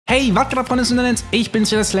Hey, was geht ab, Freunde des Internets? Ich bin's,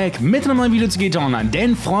 der Slack, mit einem neuen Video zu GTA Online.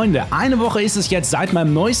 Denn, Freunde, eine Woche ist es jetzt seit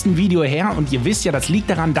meinem neuesten Video her und ihr wisst ja, das liegt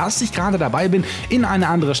daran, dass ich gerade dabei bin, in eine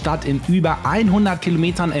andere Stadt in über 100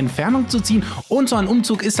 Kilometern Entfernung zu ziehen. Und so ein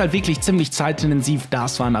Umzug ist halt wirklich ziemlich zeitintensiv,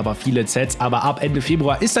 das waren aber viele Sets. Aber ab Ende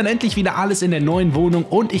Februar ist dann endlich wieder alles in der neuen Wohnung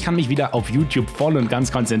und ich kann mich wieder auf YouTube voll und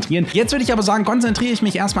ganz konzentrieren. Jetzt würde ich aber sagen, konzentriere ich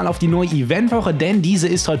mich erstmal auf die neue Eventwoche, denn diese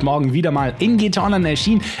ist heute Morgen wieder mal in GTA Online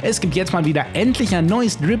erschienen. Es gibt jetzt mal wieder endlich ein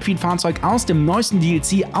neues Drip Feed Fahrzeug aus dem neuesten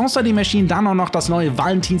DLC. Außerdem erschien dann auch noch das neue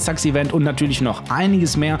Valentinstags Event und natürlich noch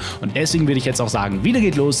einiges mehr. Und deswegen würde ich jetzt auch sagen, wieder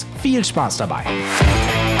geht los. Viel Spaß dabei!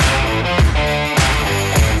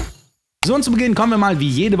 So, und zu Beginn kommen wir mal wie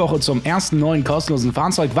jede Woche zum ersten neuen kostenlosen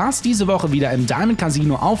Fahrzeug, was diese Woche wieder im Diamond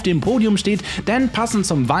Casino auf dem Podium steht, denn passend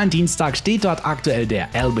zum Valentinstag steht dort aktuell der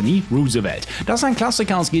Albany Roosevelt. Das ist ein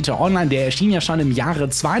Klassiker aus GTA Online, der erschien ja schon im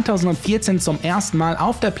Jahre 2014 zum ersten Mal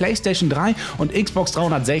auf der PlayStation 3 und Xbox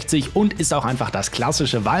 360 und ist auch einfach das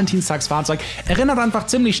klassische Valentinstagsfahrzeug. Erinnert einfach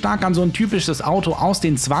ziemlich stark an so ein typisches Auto aus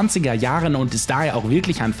den 20er Jahren und ist daher auch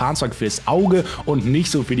wirklich ein Fahrzeug fürs Auge und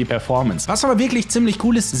nicht so für die Performance. Was aber wirklich ziemlich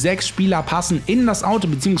cool ist, 6 Spieler passen in das Auto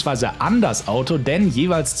bzw. an das Auto, denn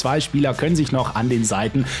jeweils 2 Spieler können sich noch an den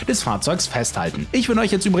Seiten des Fahrzeugs festhalten. Ich würde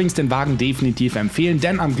euch jetzt übrigens den Wagen definitiv empfehlen,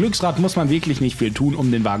 denn am Glücksrad muss man wirklich nicht viel tun,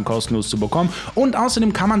 um den Wagen kostenlos zu bekommen und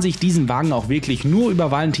außerdem kann man sich diesen Wagen auch wirklich nur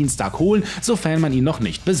über Valentinstag holen, sofern man ihn noch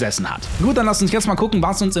nicht besessen hat. Gut, dann lasst uns jetzt mal gucken,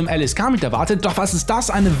 was uns im LSK mit erwartet. Doch was ist das?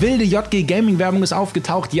 Eine wilde JG Gaming Werbung ist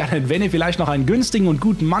aufgetaucht. Ja, denn wenn ihr vielleicht noch einen günstigen und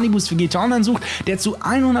guten Moneyboost für GTA Online sucht, der zu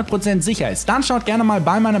 100% sicher ist, dann schaut gerne mal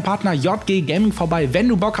bei meinem Partner JG Gaming vorbei. Wenn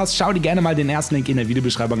du Bock hast, schau dir gerne mal den ersten Link in der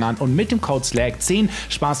Videobeschreibung an und mit dem Code SLAG10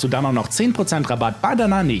 sparst du dann auch noch 10% Rabatt bei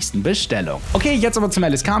deiner nächsten Bestellung. Okay, jetzt aber zum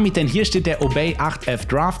LSK-Meet, denn hier steht der Obey 8F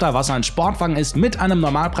Drafter, was ein Sportwagen ist mit einem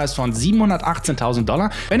Normalpreis von $718.000.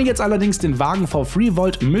 Wenn ihr jetzt allerdings den Wagen for free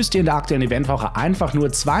wollt, müsst ihr in der aktuellen Eventwoche einfach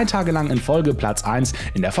nur 2 Tage lang in Folge Platz 1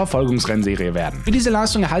 in der Verfolgungsrennserie werden. Für diese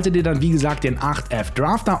Leistung erhaltet ihr dann wie gesagt den 8F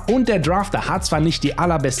Drafter und der Drafter hat zwar nicht die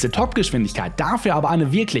allerbeste Topgeschwindigkeit, dafür aber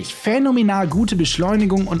eine wirklich phänomenal gute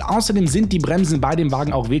Beschleunigung und außerdem sind die Bremsen bei dem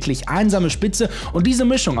Wagen auch wirklich einsame Spitze und diese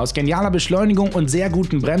Mischung aus genialer Beschleunigung und sehr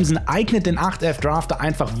guten Bremsen eignet den 8F Drafter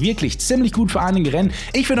einfach wirklich ziemlich gut für einige Rennen.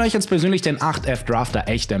 Ich würde euch jetzt persönlich den 8F Drafter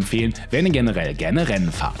echt empfehlen, wenn ihr generell gerne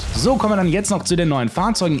Rennen fahrt. So, kommen wir dann jetzt noch zu den neuen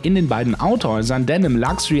Fahrzeugen in den beiden Autohäusern, denn im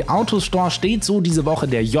Luxury Auto Store steht so diese Woche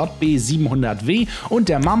der JB 700W und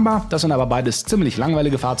der Mamba, das sind aber beides ziemlich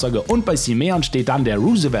langweilige Fahrzeuge und bei Simeon steht dann der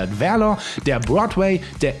Roosevelt Valor, der Broadway,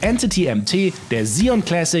 der Entity MT, der Sion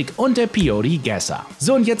Classic und der Peyote Gasser.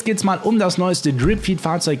 So, und jetzt geht's mal um das neueste Drip Feed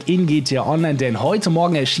Fahrzeug in GTA Online, denn heute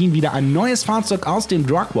Morgen erschien wieder ein neues Fahrzeug aus dem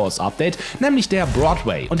Drug Wars Update, nämlich der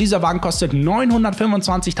Broadway. Und dieser Wagen kostet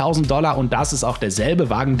 $925.000 und das ist auch derselbe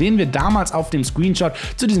Wagen, den wir damals auf dem Screenshot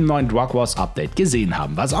zu diesem neuen Drug Wars Update gesehen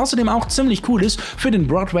haben. Was außerdem auch ziemlich cool ist, für den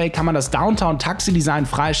Broadway kann man das Downtown Taxi Design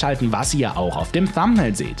freischalten, was ihr ja auch auf dem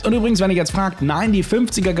Thumbnail seht. Und übrigens, wenn ihr jetzt fragt, nein, die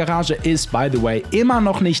 50er Garage ist by the way immer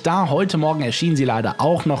noch nicht da. Heute Morgen erschien sie leider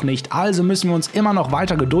auch noch nicht, also müssen wir uns immer noch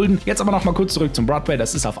weiter gedulden. Jetzt aber noch mal kurz zurück zum Broadway,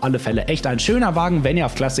 das ist auf alle Fälle echt ein schöner Wagen, wenn ihr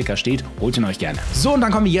auf Klassiker steht, holt ihn euch gerne. So, und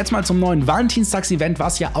dann kommen wir jetzt mal zum neuen Valentinstags Event,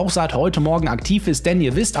 was ja auch seit heute Morgen aktiv ist, denn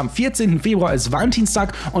ihr wisst, am 14. Februar ist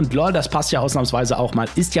Valentinstag und lol, das passt ja ausnahmsweise auch mal,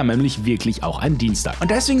 ist ja nämlich wirklich auch ein Dienstag.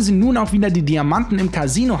 Und deswegen sind nun auch wieder die Diamanten im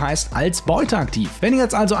Casino Heist als Beute aktiv. Wenn ihr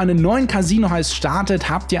jetzt also einen neuen Casino Heist startet,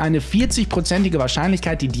 habt ihr eine 40%ige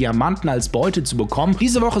Wahrscheinlichkeit, die Diamanten als Beute zu bekommen.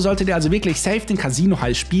 Diese Woche solltet ihr also wirklich safe den Casino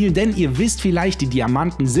Heist spielen, denn ihr wisst vielleicht, die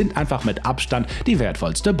Diamanten sind einfach mit Abstand die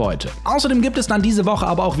wertvollste Beute. Außerdem gibt es dann diese Woche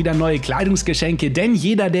aber auch wieder neue Kleidungsgeschenke, denn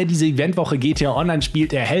jeder, der diese Eventwoche GTA Online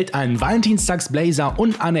spielt, erhält einen Valentinstags-Blazer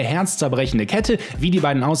und eine herzzerbrechende Kette. Wie die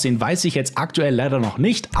beiden aussehen, weiß ich jetzt aktuell leider noch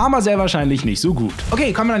nicht, aber sehr wahrscheinlich nicht so gut.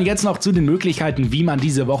 Okay, kommen wir dann jetzt noch zu den Möglichkeiten, wie man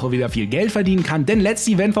diese Woche wieder viel Geld verdienen kann, denn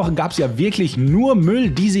letzte Eventwoche gab es ja wirklich nur Müll.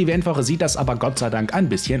 Diese Eventwoche sieht das aber Gott sei Dank ein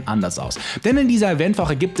bisschen anders aus. Denn in dieser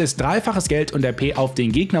Eventwoche gibt es 3-faches Geld und RP auf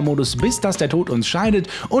den Gegnermodus, bis dass der Tod uns scheidet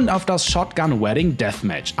und auf das Shotgun Wedding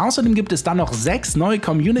Deathmatch. Außerdem gibt es dann noch 6 neue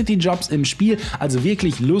Community Jobs im Spiel, also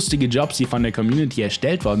wirklich lustige Jobs, die von der Community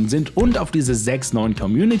erstellt worden sind und auf diese 6 neuen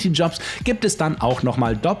Community Jobs gibt es dann auch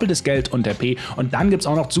nochmal doppeltes Geld und RP und dann gibt es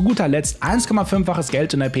auch noch zu guter Letzt 1,5-faches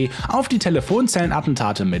Geld und RP auf die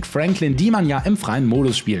Telefonzellenattentate mit Franklin, die man ja im freien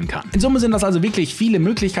Modus spielen kann. In Summe sind das also wirklich viele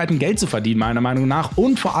Möglichkeiten, Geld zu verdienen, meiner Meinung nach,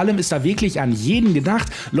 und vor allem ist da wirklich an jeden gedacht.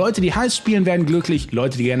 Leute, die heiß spielen, werden glücklich,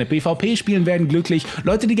 Leute, die gerne PvP spielen, werden glücklich,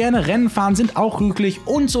 Leute, die gerne Rennen fahren, sind auch glücklich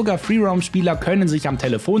und sogar Freeroam-Spieler können sich am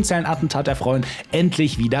Telefonzellenattentat erfreuen,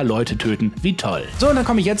 endlich wieder Leute töten. Wie toll. So, und dann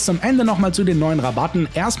komme ich jetzt zum Ende nochmal zu den neuen Rabatten.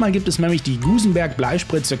 Erstmal gibt es nämlich die Gusenberg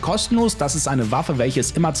Bleispritze kostenlos. Das ist eine Waffe, welche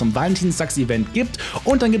es immer zum Valentinstags Event gibt.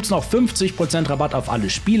 Und dann gibt es noch 50% Rabatt auf alle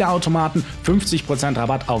Spieleautomaten, 50%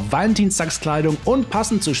 Rabatt auf Valentinstagskleidung und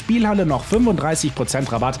passend zur Spielhalle noch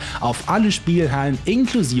 35% Rabatt auf alle Spielhallen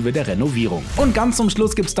inklusive der Renovierung. Und ganz zum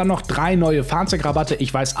Schluss gibt es dann noch 3 neue Fahrzeugrabatte.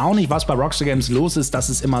 Ich weiß auch nicht, was bei Rockstar Games los ist, dass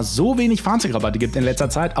es immer so wenig Fahrzeugrabatte gibt in letzter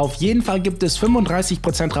Zeit. Auf jeden Fall gibt es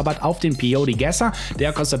 35% Rabatt auf den Peyote Gesser.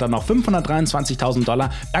 Der kostet dann noch $523.000.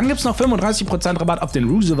 Dann gibt es noch 35% Rabatt auf den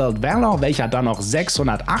Roosevelt Valor, welcher dann noch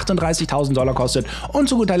 $638.000 kostet. Und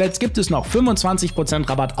zu guter Letzt gibt es noch 25%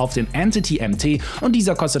 Rabatt auf den Entity MT und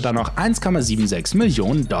dieser kostet dann noch $1,76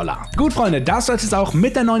 Millionen. Gut, Freunde, das soll es auch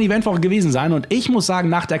mit der neuen Eventwoche gewesen sein und ich muss sagen,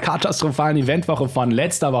 nach der katastrophalen Eventwoche von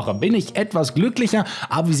letzter Woche bin ich etwas glücklicher.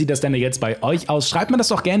 Aber wie sieht das denn jetzt bei euch aus? Schreibt mir das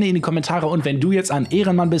doch gerne in die Kommentare und wenn du jetzt ein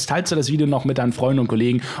Ehrenmann bist, teilst du das Video noch mit deinen Freunden und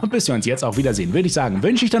Kollegen und bis wir uns jetzt auch wiedersehen, würde ich sagen,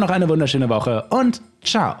 wünsche ich dir noch eine wunderschöne Woche und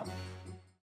ciao!